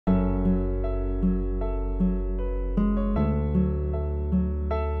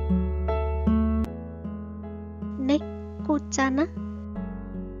Jia Nan.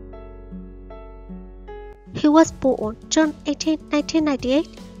 He was born on June 18,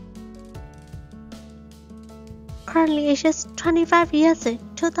 1998. Currently ages 25 years in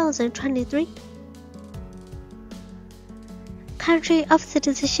 2023. Country of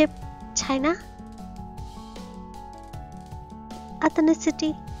citizenship, China.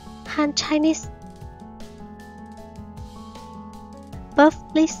 Ethnicity, Han Chinese.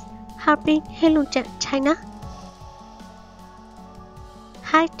 Birthplace, Harbin, Heilongjiang, China.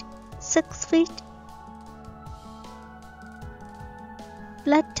 Height, 6 feet.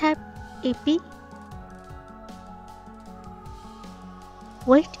 Blood type, AB.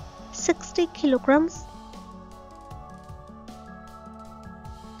 Weight, 60 kilograms.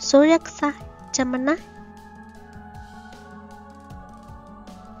 Zodiac sign, Gemini.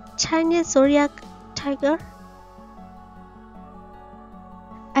 Chinese zodiac, Tiger.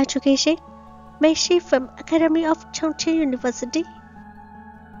 Education, Meishi from Academy of Chongqing University.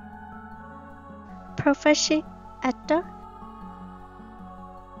 Profession, actor.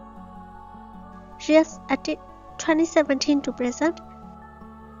 Years active 2017 to present.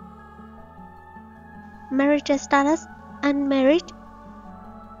 Marriage status, unmarried.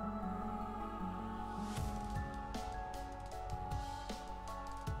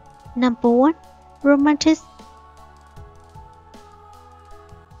 Number 1. Romantic.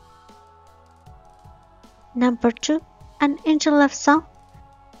 Number 2. An angel love song.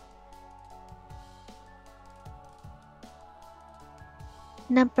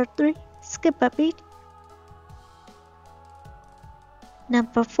 Number 3. Skip a beat.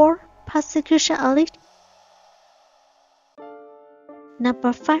 Number 4. Persecution elite.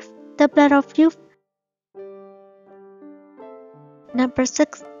 Number 5. The blood of youth. Number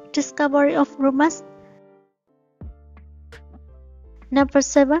 6. Discovery of romance. Number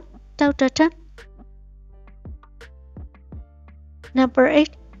 7. Dr. Tan. Number 8.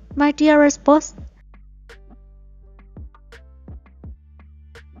 My dearest boss.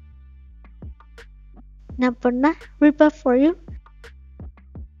 Number 9. Rebirth for you.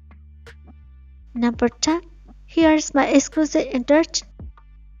 Number 10. Here's my exclusive interest.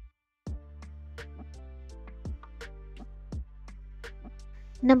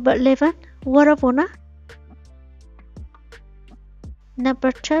 Number 11. Word of honor.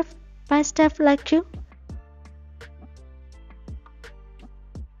 Number 12. By Step Like You.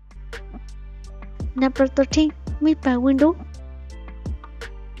 Number 13. Meet by Window.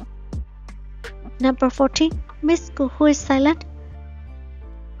 Number 14. Miss Who is Silent.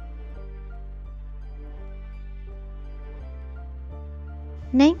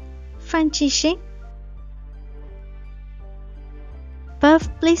 Name, Zhi Xin.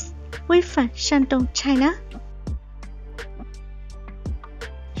 Birthplace, Weifan, Shandong, China.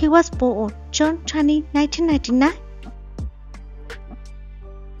 He was born on June 20, 1999.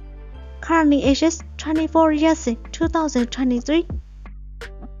 Currently ages 24 years in 2023.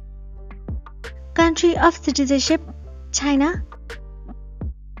 Country of citizenship, China.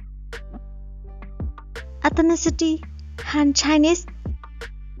 Ethnicity, Han Chinese.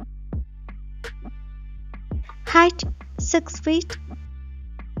 Height, 6 feet.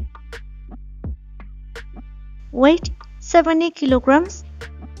 Weight, 70 kilograms.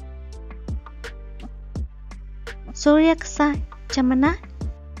 Zodiac sign, Gemini.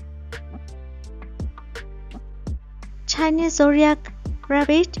 Chinese zodiac,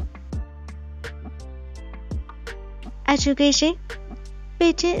 Rabbit. Education,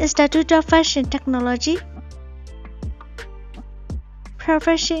 Beijing Institute of Fashion Technology.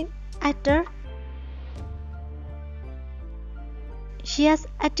 Profession, actor. She has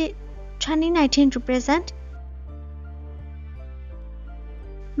acted 2019 to present.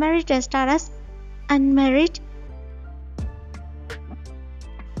 Marriage status, unmarried.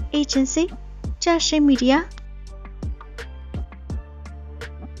 Agency, Zhi Xin Media.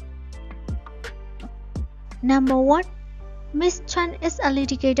 Number 1. Miss Chan is a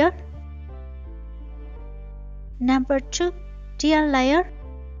litigator. Number 2. Dear Liar.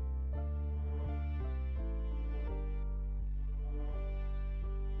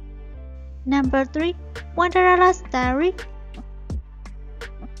 Number 3. Wanderera's Diary.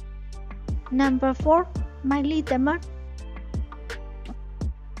 Number 4. My Lee Demon.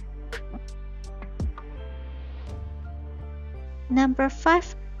 Number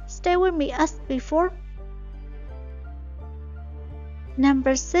 5. Stay with me as before.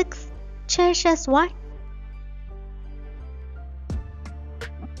 Number 6. Cherish as white.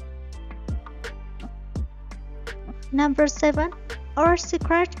 Number 7. Our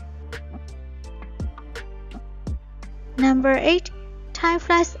secret. Number 8. Time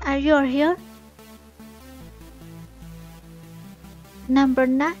flies as you are here. Number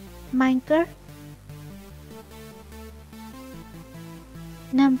 9. Minecraft.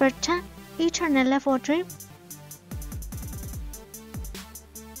 Number 10. Eternal Level Dream.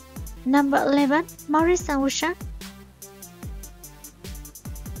 Number 11. Maurice and Ocean.